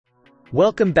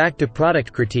Welcome back to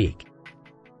Product Critique.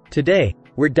 Today,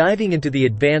 we're diving into the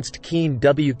advanced Keen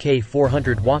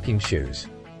WK400 walking shoes.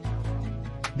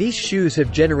 These shoes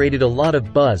have generated a lot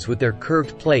of buzz with their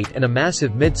curved plate and a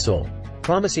massive midsole,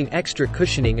 promising extra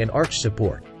cushioning and arch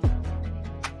support.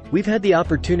 We've had the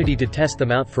opportunity to test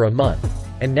them out for a month,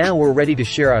 and now we're ready to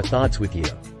share our thoughts with you.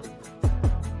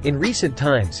 In recent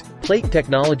times, plate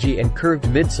technology and curved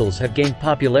midsoles have gained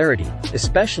popularity,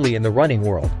 especially in the running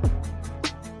world.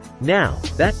 Now,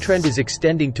 that trend is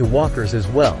extending to walkers as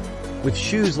well, with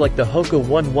shoes like the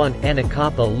WK400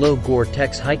 Anacapa Low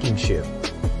Gore-Tex hiking shoe.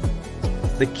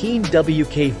 The Keen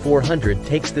WK400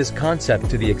 takes this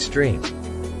concept to the extreme.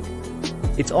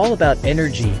 It's all about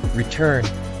energy, return,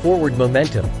 forward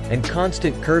momentum, and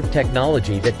constant curve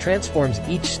technology that transforms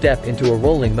each step into a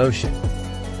rolling motion.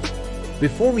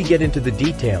 Before we get into the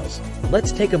details,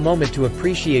 let's take a moment to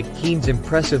appreciate Keen's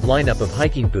impressive lineup of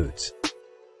hiking boots.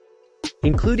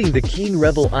 Including the Keen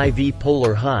Revel IV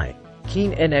Polar High,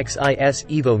 Keen NXIS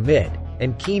Evo Mid,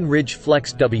 and Keen Ridge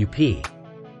Flex WP.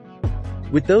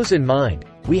 With those in mind,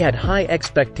 we had high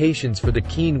expectations for the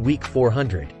Keen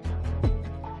WK400.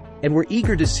 And we're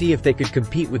eager to see if they could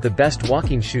compete with the best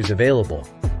walking shoes available.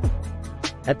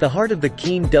 At the heart of the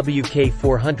Keen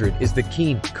WK400 is the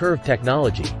Keen Curve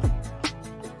technology.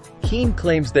 Keen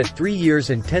claims that 3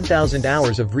 years and 10,000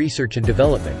 hours of research and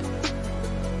development,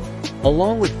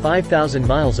 along with 5,000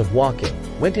 miles of walking,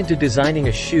 went into designing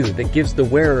a shoe that gives the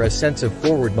wearer a sense of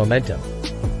forward momentum.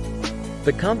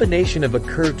 The combination of a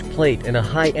curved plate and a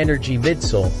high-energy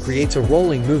midsole creates a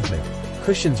rolling movement,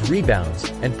 cushions rebounds,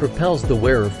 and propels the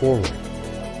wearer forward.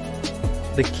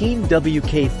 The Keen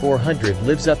WK400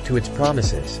 lives up to its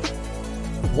promises.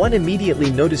 One immediately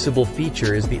noticeable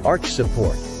feature is the arch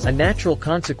support, a natural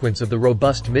consequence of the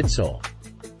robust midsole.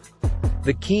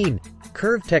 The Keen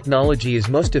Curve technology is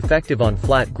most effective on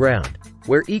flat ground,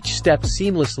 where each step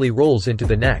seamlessly rolls into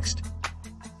the next.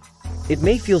 It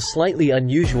may feel slightly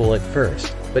unusual at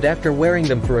first, but after wearing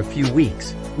them for a few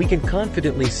weeks, we can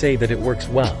confidently say that it works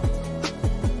well.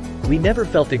 We never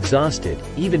felt exhausted,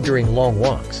 even during long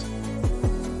walks.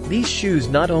 These shoes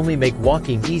not only make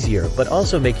walking easier but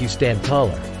also make you stand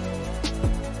taller.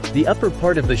 The upper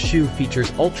part of the shoe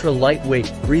features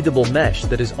ultra-lightweight, breathable mesh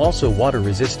that is also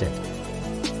water-resistant.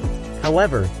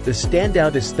 However, the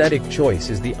standout aesthetic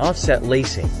choice is the offset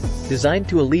lacing, designed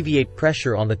to alleviate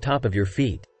pressure on the top of your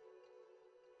feet.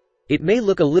 It may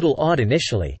look a little odd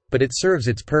initially, but it serves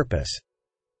its purpose.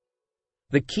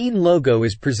 The Keen logo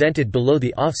is presented below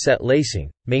the offset lacing,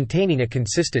 maintaining a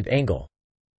consistent angle.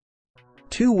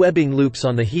 Two webbing loops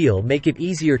on the heel make it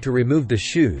easier to remove the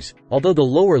shoes, although the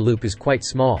lower loop is quite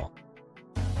small.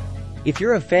 If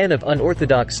you're a fan of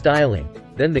unorthodox styling,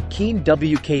 then the Keen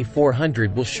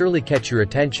WK400 will surely catch your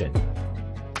attention.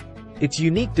 Its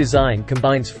unique design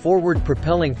combines forward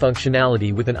propelling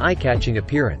functionality with an eye-catching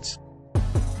appearance.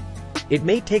 It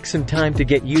may take some time to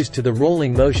get used to the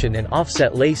rolling motion and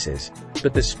offset laces,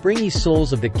 but the springy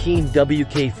soles of the Keen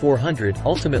WK400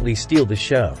 ultimately steal the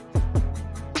show.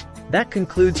 That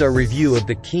concludes our review of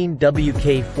the Keen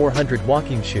WK400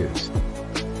 walking shoes.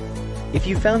 If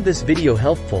you found this video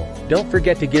helpful, don't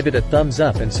forget to give it a thumbs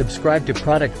up and subscribe to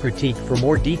Product Critique for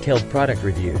more detailed product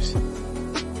reviews.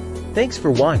 Thanks for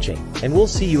watching, and we'll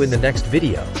see you in the next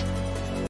video.